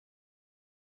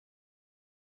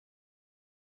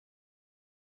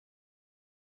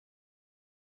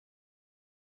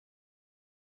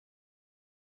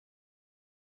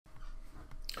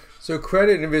So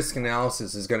credit and risk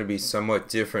analysis is going to be somewhat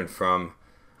different from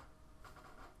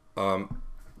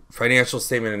financial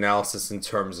statement analysis in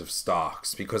terms of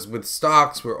stocks, because with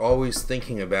stocks we're always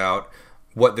thinking about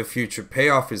what the future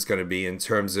payoff is going to be in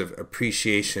terms of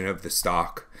appreciation of the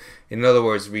stock. In other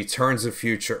words, returns of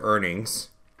future earnings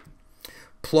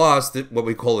plus what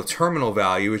we call the terminal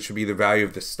value, which would be the value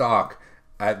of the stock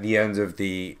at the end of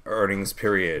the earnings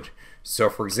period.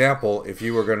 So for example, if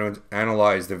you were going to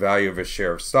analyze the value of a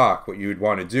share of stock, what you would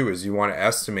want to do is you want to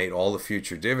estimate all the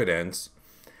future dividends,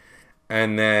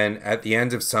 and then at the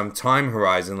end of some time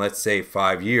horizon, let's say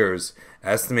 5 years,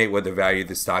 estimate what the value of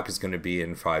the stock is going to be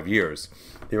in 5 years.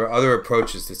 There are other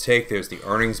approaches to take. There's the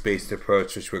earnings-based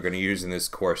approach, which we're going to use in this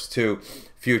course too,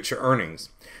 future earnings.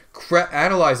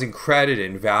 Analyzing credit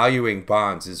and valuing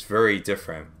bonds is very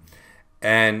different,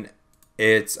 and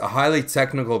it's a highly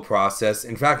technical process.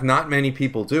 In fact, not many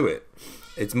people do it.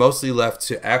 It's mostly left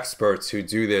to experts who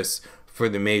do this for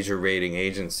the major rating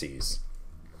agencies.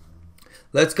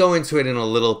 Let's go into it in a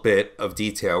little bit of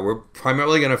detail. We're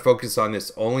primarily going to focus on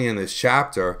this only in this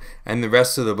chapter, and the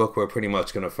rest of the book we're pretty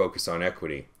much going to focus on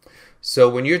equity. So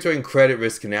when you're doing credit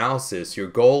risk analysis, your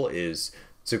goal is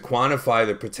to quantify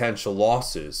the potential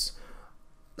losses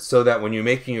so that when you're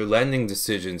making your lending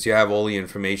decisions, you have all the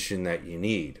information that you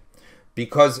need.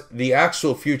 Because the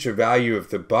actual future value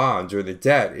of the bond or the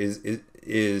debt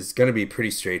is going to be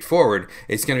pretty straightforward.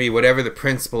 It's going to be whatever the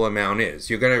principal amount is.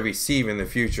 You're going to receive in the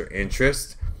future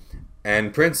interest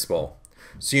and principal.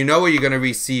 So you know what you're going to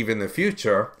receive in the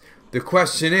future. The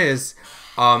question is,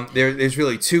 there's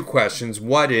really two questions.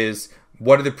 What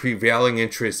are the prevailing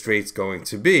interest rates going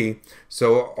to be?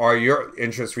 So are your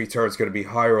interest returns going to be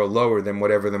higher or lower than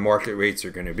whatever the market rates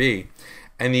are going to be?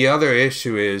 And the other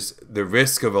issue is the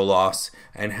risk of a loss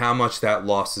and how much that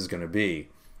loss is going to be.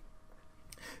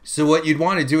 So what you'd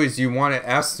want to do is you want to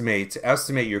estimate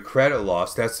your credit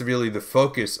loss. That's really the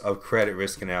focus of credit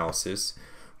risk analysis,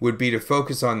 would be to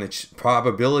focus on the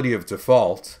probability of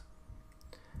default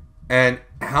and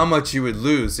how much you would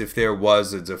lose if there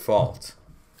was a default.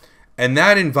 And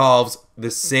that involves the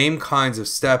same kinds of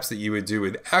steps that you would do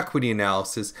with equity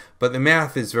analysis, but the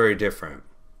math is very different.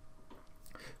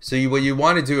 So what you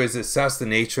want to do is assess the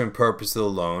nature and purpose of the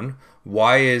loan.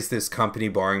 Why is this company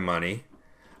borrowing money?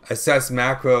 Assess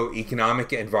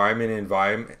macroeconomic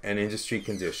environment and industry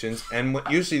conditions. And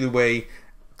usually the way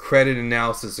credit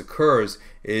analysis occurs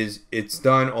is it's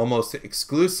done almost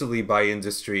exclusively by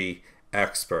industry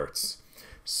experts.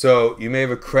 So you may have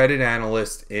a credit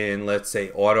analyst in, let's say,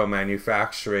 auto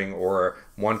manufacturing, or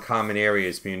one common area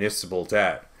is municipal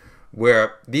debt,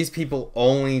 where these people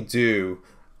only do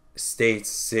states,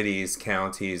 cities,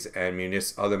 counties, and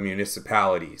other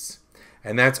municipalities.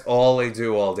 And that's all they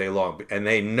do all day long. And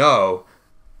they know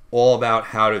all about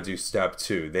how to do step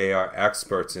 2. They are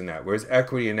experts in that. Whereas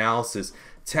equity analysis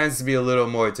tends to be a little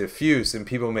more diffuse, and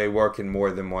people may work in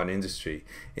more than one industry.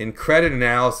 In credit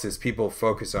analysis, people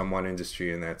focus on one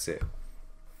industry and that's it.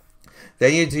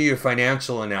 Then you do your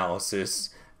financial analysis,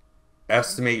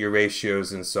 estimate your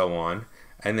ratios and so on,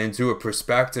 and then do a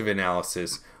prospective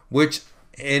analysis, which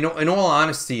in all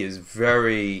honesty is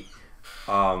very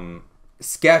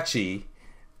sketchy.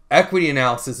 Equity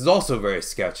analysis is also very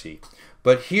sketchy.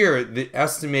 But here,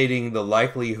 estimating the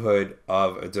likelihood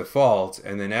of a default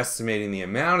and then estimating the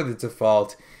amount of the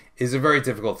default is a very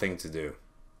difficult thing to do.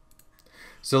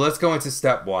 So let's go into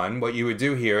step 1. What you would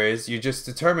do here is you just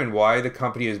determine why the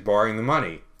company is borrowing the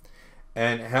money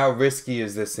and how risky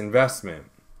is this investment.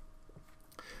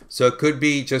 So it could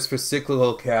be just for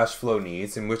cyclical cash flow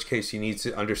needs, in which case you need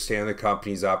to understand the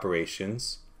company's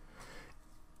operations.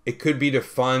 It could be to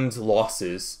fund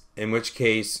losses, in which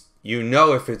case you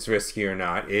know if it's risky or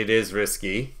not. It is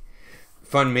risky.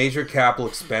 Fund major capital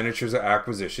expenditures or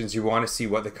acquisitions. You want to see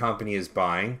what the company is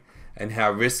buying and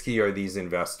how risky are these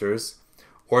investors.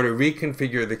 Or to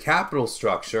reconfigure the capital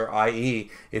structure,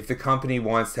 i.e. if the company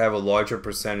wants to have a larger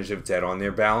percentage of debt on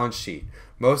their balance sheet.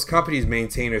 Most companies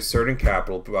maintain a certain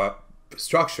capital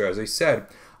structure. As I said,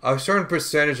 a certain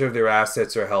percentage of their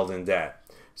assets are held in debt.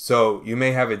 So you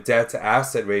may have a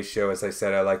debt-to-asset ratio. As I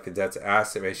said, I like the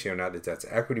debt-to-asset ratio, not the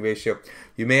debt-to-equity ratio.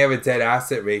 You may have a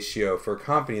debt-asset ratio for a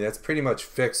company that's pretty much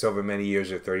fixed over many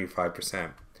years at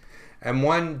 35%. And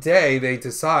one day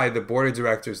the board of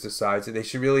directors decides that they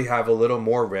should really have a little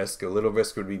more risk. A little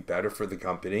risk would be better for the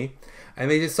company.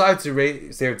 And they decide to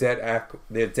raise their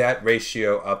debt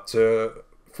ratio up to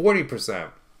 40%.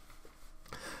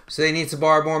 So they need to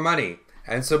borrow more money.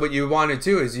 And so what you want to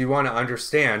do is you want to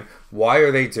understand, why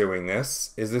are they doing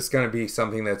this? Is this going to be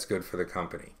something that's good for the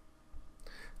company?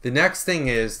 The next thing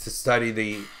is to study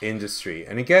the industry.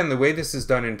 And again, the way this is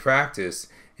done in practice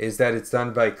is that it's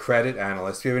done by credit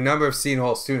analysts. We have a number of Seton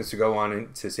Hall students who go on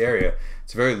into this area.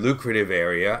 It's a very lucrative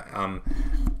area,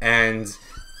 and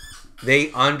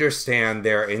they understand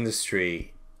their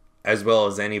industry as well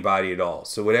as anybody at all.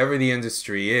 So whatever the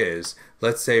industry is,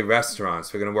 let's say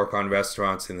restaurants. We're going to work on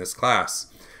restaurants in this class.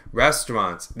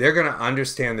 Restaurants, they're going to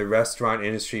understand the restaurant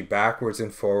industry backwards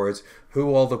and forwards,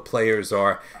 who all the players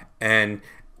are, and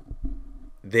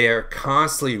they're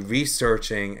constantly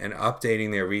researching and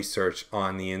updating their research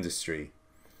on the industry.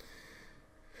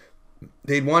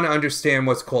 They'd want to understand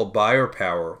what's called buyer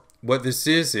power. What this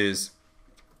is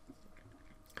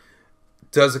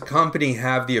does a company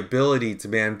have the ability to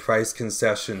demand price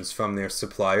concessions from their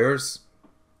suppliers?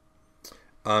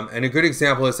 And a good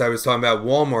example is I was talking about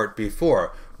Walmart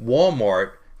before.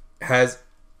 Walmart has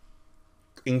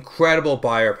incredible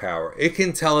buyer power. It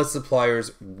can tell its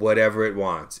suppliers whatever it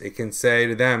wants. It can say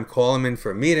to them, call them in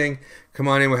for a meeting. Come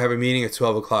on in, we'll have a meeting at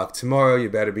 12 o'clock tomorrow. You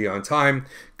better be on time.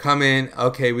 Come in.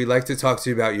 Okay, we'd like to talk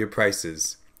to you about your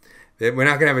prices. We're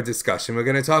not going to have a discussion. We're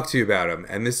going to talk to you about them.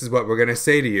 And this is what we're going to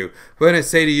say to you. We're going to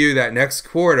say to you that next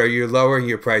quarter, you're lowering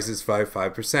your prices by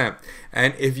 5%.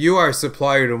 And if you are a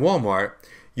supplier to Walmart,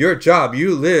 your job,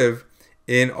 you live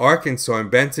in Arkansas, in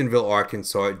Bentonville,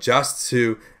 Arkansas, just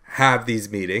to have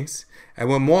these meetings. And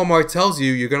when Walmart tells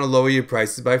you you're going to lower your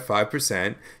prices by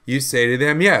 5%, you say to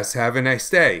them, yes, have a nice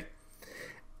day.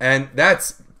 And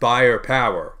that's buyer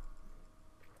power.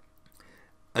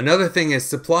 Another thing is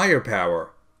supplier power.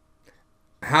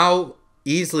 How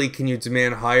easily can you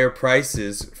demand higher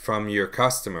prices from your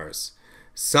customers?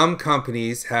 Some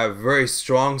companies have very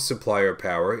strong supplier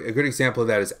power. A good example of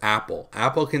that is Apple.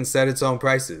 Apple can set its own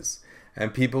prices,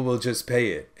 and people will just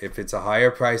pay it. If it's a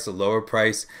higher price, a lower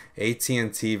price,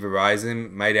 AT&T,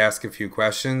 Verizon might ask a few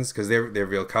questions because they're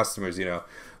real customers, you know.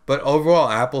 But overall,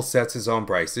 Apple sets its own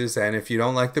prices, and if you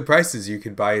don't like the prices, you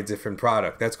could buy a different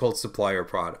product. That's called supplier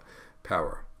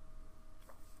power.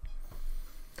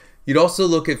 You'd also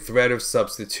look at threat of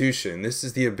substitution. This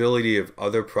is the ability of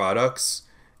other products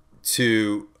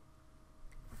to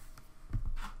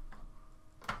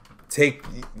take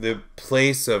the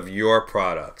place of your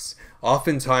products.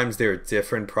 Oftentimes, they're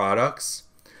different products.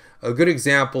 A good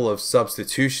example of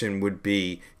substitution would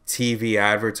be TV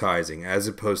advertising as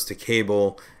opposed to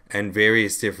cable and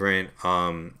various different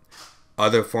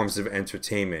other forms of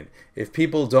entertainment. If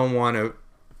people don't want to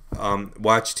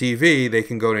watch TV, they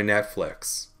can go to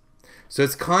Netflix. So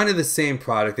it's kind of the same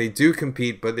product. They do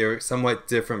compete, but they're somewhat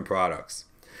different products.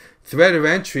 Threat of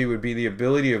entry would be the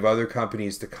ability of other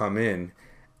companies to come in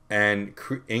and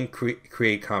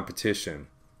create competition.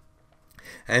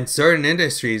 And certain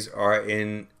industries are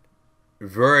in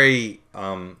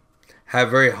have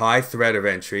very high threat of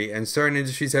entry, and certain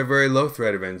industries have very low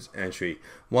threat of entry.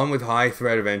 One with high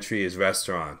threat of entry is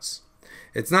restaurants.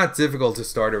 It's not difficult to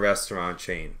start a restaurant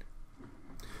chain.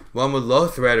 One with low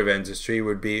threat of industry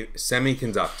would be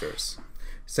semiconductors.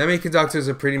 Semiconductors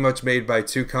are pretty much made by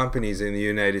two companies in the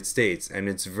United States, and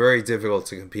it's very difficult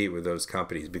to compete with those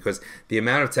companies because the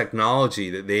amount of technology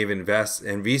that they've invested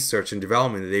and research and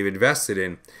development that they've invested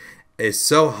in is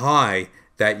so high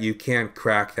that you can't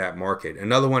crack that market.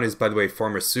 Another one is, by the way,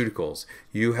 pharmaceuticals.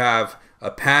 You have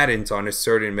a patent on a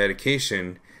certain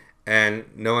medication, and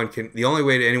no one can. The only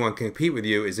way that anyone can compete with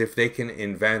you is if they can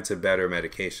invent a better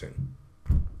medication.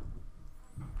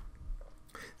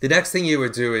 The next thing you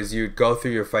would do is you'd go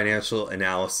through your financial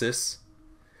analysis,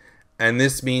 and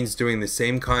this means doing the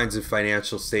same kinds of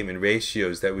financial statement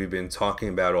ratios that we've been talking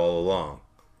about all along.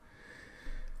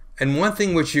 And one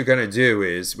thing which you're going to do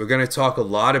is, we're going to talk a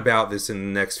lot about this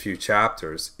in the next few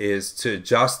chapters, is to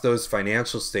adjust those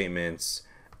financial statements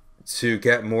to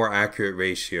get more accurate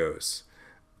ratios.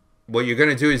 What you're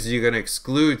going to do is you're going to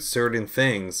exclude certain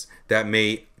things that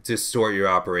may distort your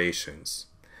operations.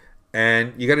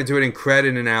 And you're going to do it in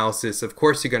credit analysis. Of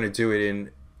course, you're going to do it in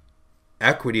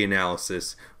equity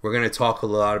analysis. We're going to talk a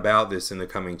lot about this in the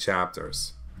coming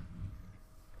chapters.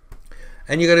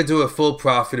 And you're going to do a full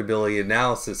profitability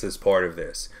analysis as part of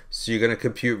this. So you're going to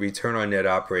compute return on net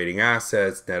operating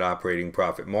assets, net operating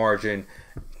profit margin,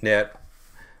 net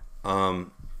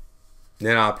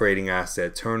operating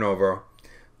asset turnover.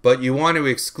 But you want to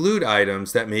exclude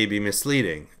items that may be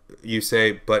misleading. You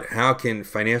say, but how can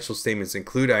financial statements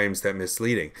include items that are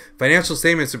misleading? Financial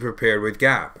statements are prepared with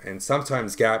GAAP, and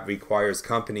sometimes GAAP requires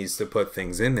companies to put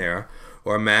things in there,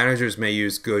 or managers may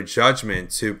use good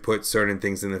judgment to put certain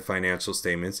things in the financial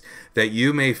statements that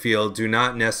you may feel do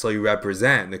not necessarily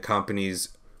represent the company's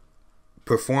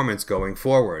performance going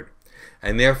forward.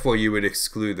 And therefore, you would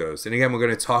exclude those. And again, we're going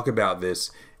to talk about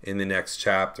this in the next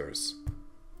chapters.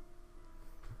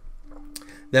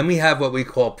 Then we have what we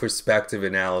call prospective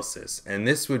analysis, and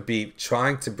this would be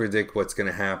trying to predict what's going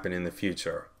to happen in the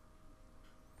future.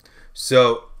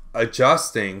 So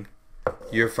adjusting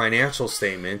your financial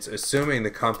statements, assuming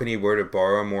the company were to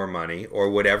borrow more money or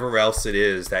whatever else it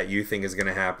is that you think is going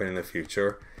to happen in the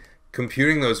future,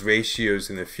 computing those ratios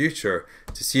in the future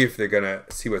to see if they're going to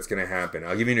see what's going to happen.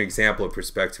 I'll give you an example of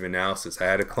prospective analysis. I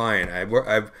had a client.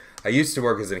 I used to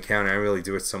work as an accountant. I don't really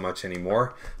do it so much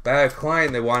anymore. But I had a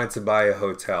client that wanted to buy a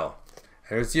hotel.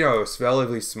 And it was, you know, a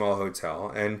relatively small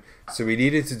hotel. And so we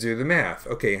needed to do the math.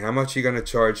 Okay, how much are you going to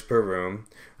charge per room?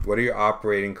 What are your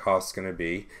operating costs going to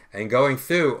be? And going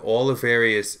through all the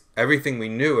various, everything we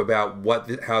knew about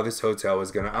how this hotel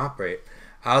was going to operate.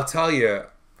 I'll tell you,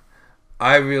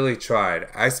 I really tried.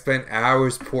 I spent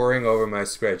hours poring over my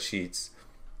spreadsheets,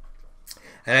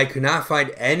 and I could not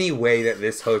find any way that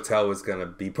this hotel was going to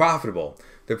be profitable.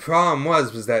 The problem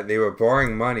was that they were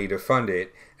borrowing money to fund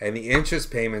it, and the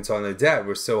interest payments on the debt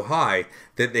were so high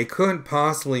that they couldn't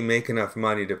possibly make enough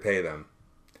money to pay them.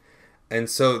 And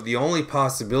so the only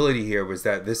possibility here was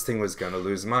that this thing was going to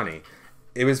lose money.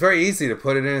 It was very easy to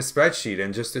put it in a spreadsheet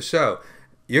and just to show,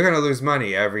 you're going to lose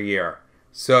money every year.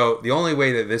 So the only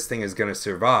way that this thing is going to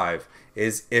survive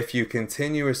is if you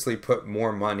continuously put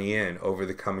more money in over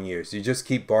the coming years. You just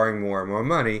keep borrowing more and more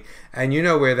money, and you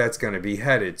know where that's going to be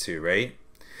headed to, right?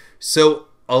 So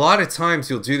a lot of times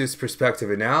you'll do this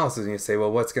prospective analysis and you say,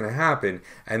 well, what's going to happen?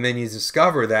 And then you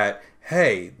discover that,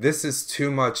 hey, this is too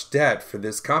much debt for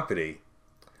this company.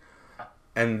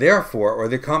 And therefore, or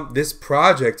this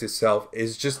project itself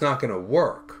is just not going to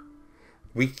work.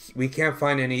 We can't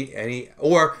find any,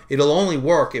 or it'll only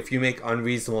work if you make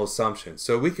unreasonable assumptions.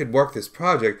 So we could work this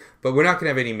project, but we're not going to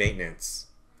have any maintenance.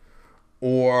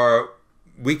 Or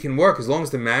we can work as long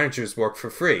as the managers work for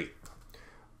free.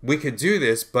 We could do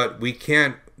this, but we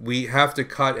can't. We have to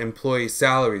cut employee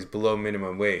salaries below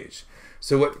minimum wage.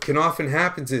 So what can often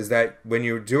happen is that when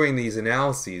you're doing these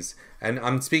analyses, and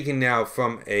I'm speaking now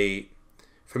from an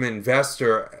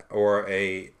investor or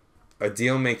a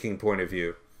deal-making point of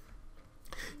view,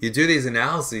 you do these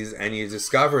analyses and you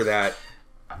discover that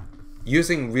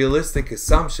using realistic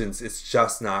assumptions, it's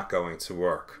just not going to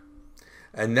work.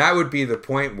 And that would be the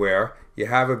point where you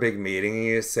have a big meeting and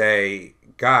you say,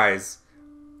 guys,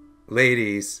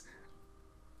 ladies,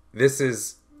 this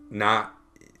is not,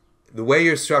 the way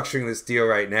you're structuring this deal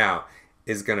right now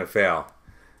is going to fail.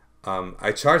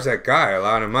 I charged that guy a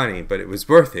lot of money, but it was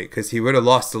worth it because he would have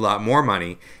lost a lot more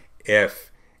money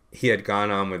if he had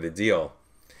gone on with the deal.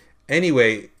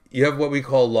 Anyway, you have what we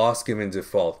call loss given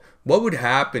default. What would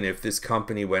happen if this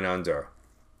company went under?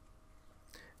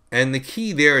 And the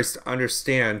key there is to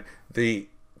understand the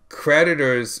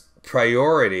creditor's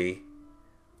priority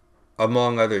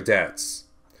among other debts.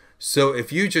 So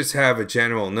if you just have a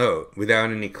general note without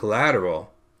any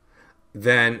collateral,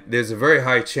 then there's a very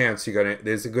high chance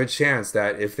there's a good chance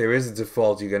that if there is a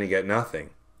default, you're going to get nothing.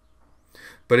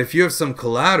 But if you have some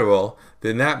collateral,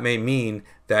 then that may mean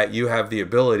that you have the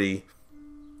ability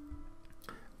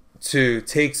to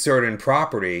take certain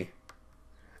property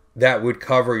that would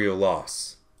cover your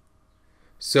loss.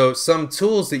 So some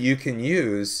tools that you can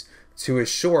use to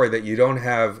assure that you don't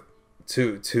have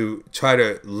to try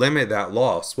to limit that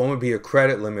loss. One would be a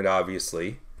credit limit,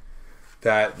 obviously,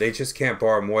 that they just can't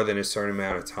borrow more than a certain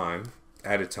amount of time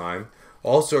at a time.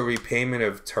 Also a repayment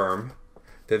of term,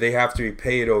 that they have to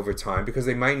repay it over time because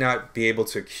they might not be able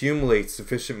to accumulate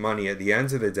sufficient money at the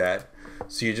end of the debt.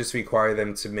 So you just require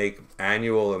them to make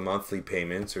annual or monthly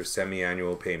payments or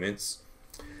semi-annual payments.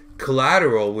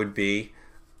 Collateral would be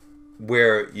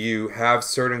where you have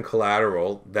certain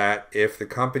collateral that if the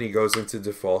company goes into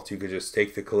default, you could just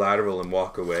take the collateral and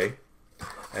walk away,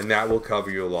 and that will cover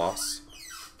your loss.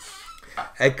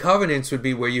 And covenants would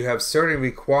be where you have certain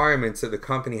requirements that the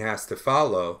company has to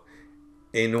follow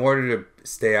in order to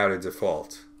stay out of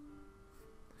default.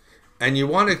 And you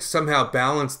want to somehow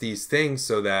balance these things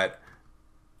so that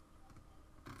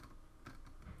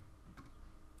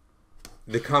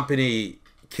the company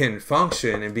can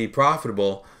function and be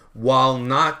profitable while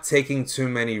not taking too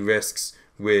many risks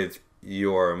with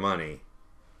your money.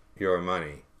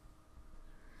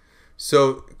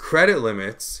 So credit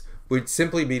limits would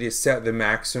simply be to set the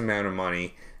maximum amount of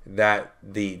money that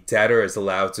the debtor is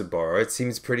allowed to borrow. It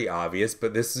seems pretty obvious,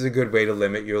 but this is a good way to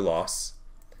limit your loss.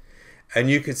 And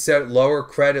you could set lower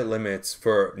credit limits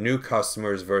for new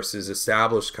customers versus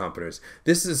established companies.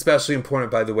 This is especially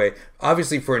important, by the way.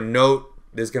 Obviously, for a note,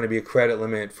 there's going to be a credit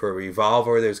limit. For a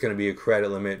revolver, there's going to be a credit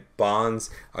limit. Bonds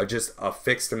are just a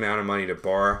fixed amount of money to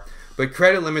borrow. But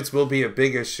credit limits will be a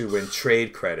big issue in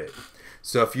trade credit.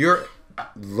 So if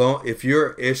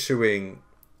you're issuing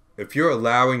if you're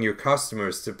allowing your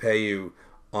customers to pay you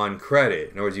on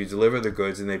credit, in other words, you deliver the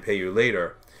goods and they pay you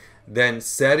later, then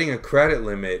setting a credit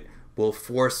limit will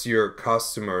force your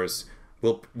customers,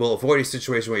 will avoid a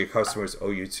situation where your customers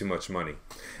owe you too much money.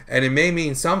 And it may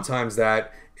mean sometimes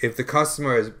that if the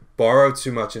customer has borrowed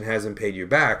too much and hasn't paid you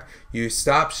back, you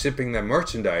stop shipping them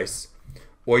merchandise,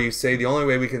 or you say the only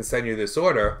way we can send you this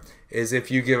order is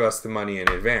if you give us the money in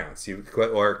advance,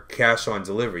 or cash on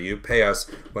delivery. You pay us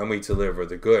when we deliver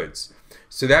the goods.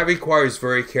 So that requires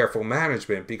very careful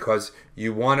management, because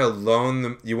you want to loan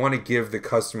them, you want to give the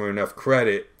customer enough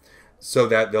credit so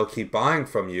that they'll keep buying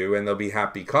from you and they'll be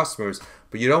happy customers,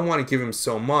 but you don't want to give them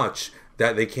so much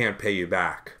that they can't pay you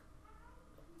back.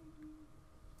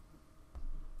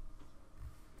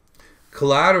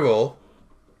 Collateral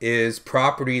is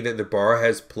property that the borrower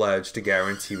has pledged to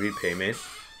guarantee repayment.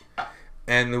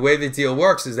 And the way the deal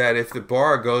works is that if the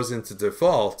borrower goes into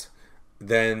default,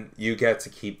 then you get to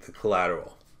keep the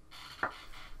collateral.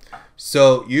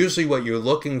 So usually what you're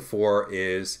looking for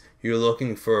is you're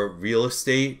looking for real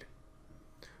estate,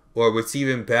 or what's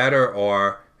even better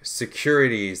are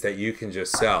securities that you can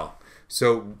just sell.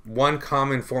 So one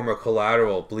common form of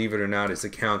collateral, believe it or not, is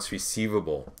accounts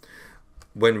receivable.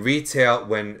 In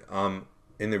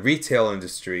the retail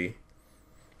industry,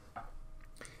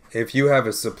 if you have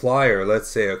a supplier, let's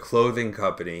say a clothing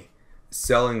company,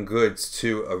 selling goods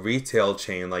to a retail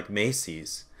chain like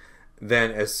Macy's,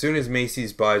 then as soon as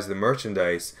Macy's buys the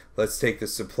merchandise, let's take the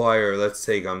supplier, let's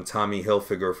take Tommy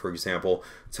Hilfiger for example.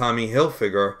 Tommy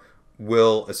Hilfiger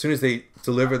will, as soon as they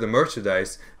deliver the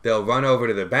merchandise, they'll run over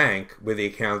to the bank with the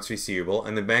accounts receivable,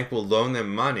 and the bank will loan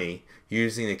them money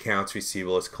using the accounts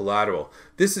receivable as collateral.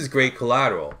 This is great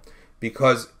collateral,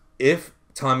 because if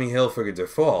Tommy Hilfiger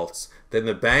defaults, then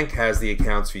the bank has the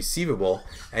accounts receivable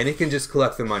and it can just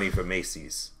collect the money from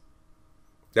Macy's.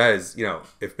 That is,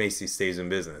 if Macy's stays in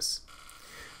business.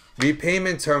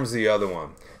 Repayment terms are the other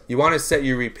one. You want to set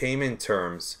your repayment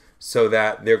terms so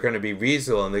that they're going to be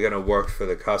reasonable and they're going to work for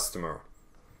the customer.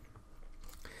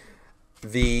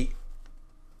 They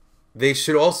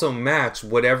should also match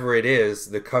whatever it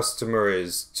is the customer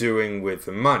is doing with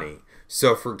the money.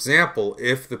 So for example,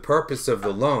 if the purpose of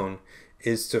the loan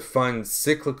is to fund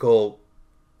cyclical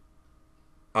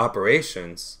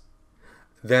operations,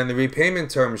 then the repayment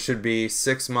term should be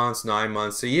 6 months, 9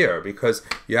 months, a year, because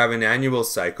you have an annual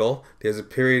cycle. There's a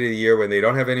period of the year when they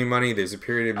don't have any money. There's a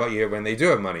period of the year when they do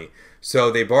have money.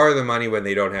 So they borrow the money when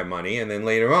they don't have money, and then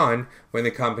later on, when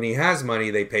the company has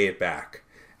money, they pay it back.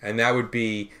 And that would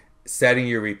be setting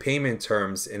your repayment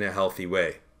terms in a healthy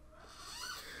way.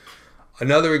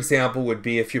 Another example would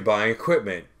be if you're buying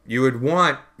equipment. You would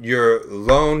want your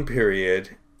loan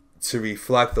period to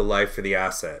reflect the life of the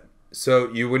asset.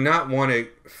 So you would not want to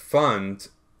fund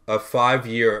a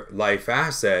 5-year life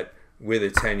asset with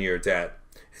a 10-year debt.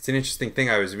 It's an interesting thing.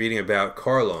 I was reading about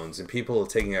car loans, and people are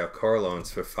taking out car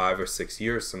loans for 5 or 6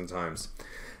 years sometimes.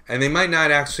 And they might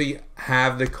not actually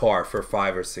have the car for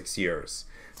 5 or 6 years.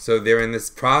 So they're in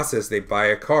this process, they buy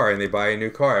a car and they buy a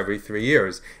new car every 3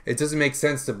 years. It doesn't make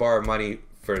sense to borrow money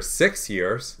for 6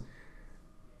 years,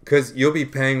 because you'll be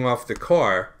paying off the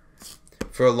car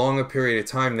for a longer period of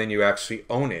time than you actually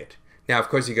own it. Now, of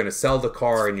course, you're going to sell the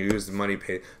car and you use the money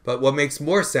paid. But what makes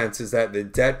more sense is that the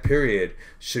debt period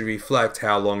should reflect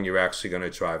how long you're actually going to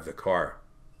drive the car.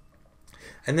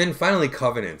 And then finally,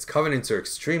 covenants. Covenants are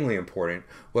extremely important.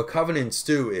 What covenants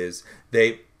do is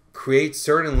they create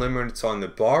certain limits on the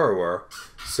borrower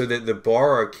so that the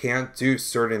borrower can't do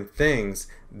certain things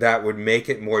that would make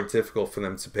it more difficult for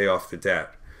them to pay off the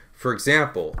debt. For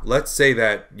example, let's say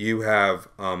that you're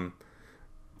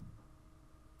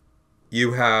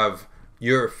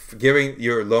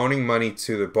loaning money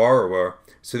to the borrower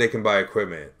so they can buy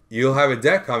equipment. You'll have a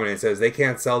debt covenant that says they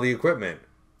can't sell the equipment,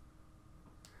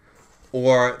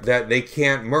 or that they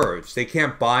can't merge, they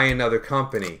can't buy another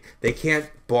company, they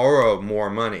can't borrow more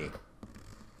money.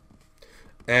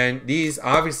 And these,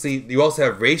 obviously, you also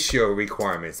have ratio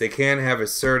requirements. They can't have a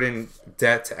certain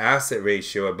debt to asset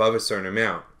ratio above a certain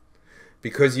amount,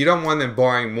 because you don't want them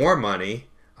borrowing more money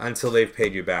until they've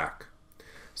paid you back.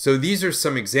 So these are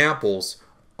some examples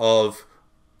of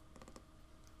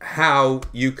how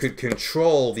you could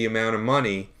control the amount of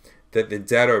money that the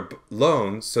debtor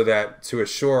loans, so that to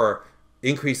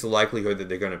increase the likelihood that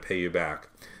they're going to pay you back.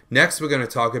 Next, we're going to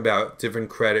talk about different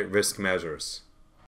credit risk measures.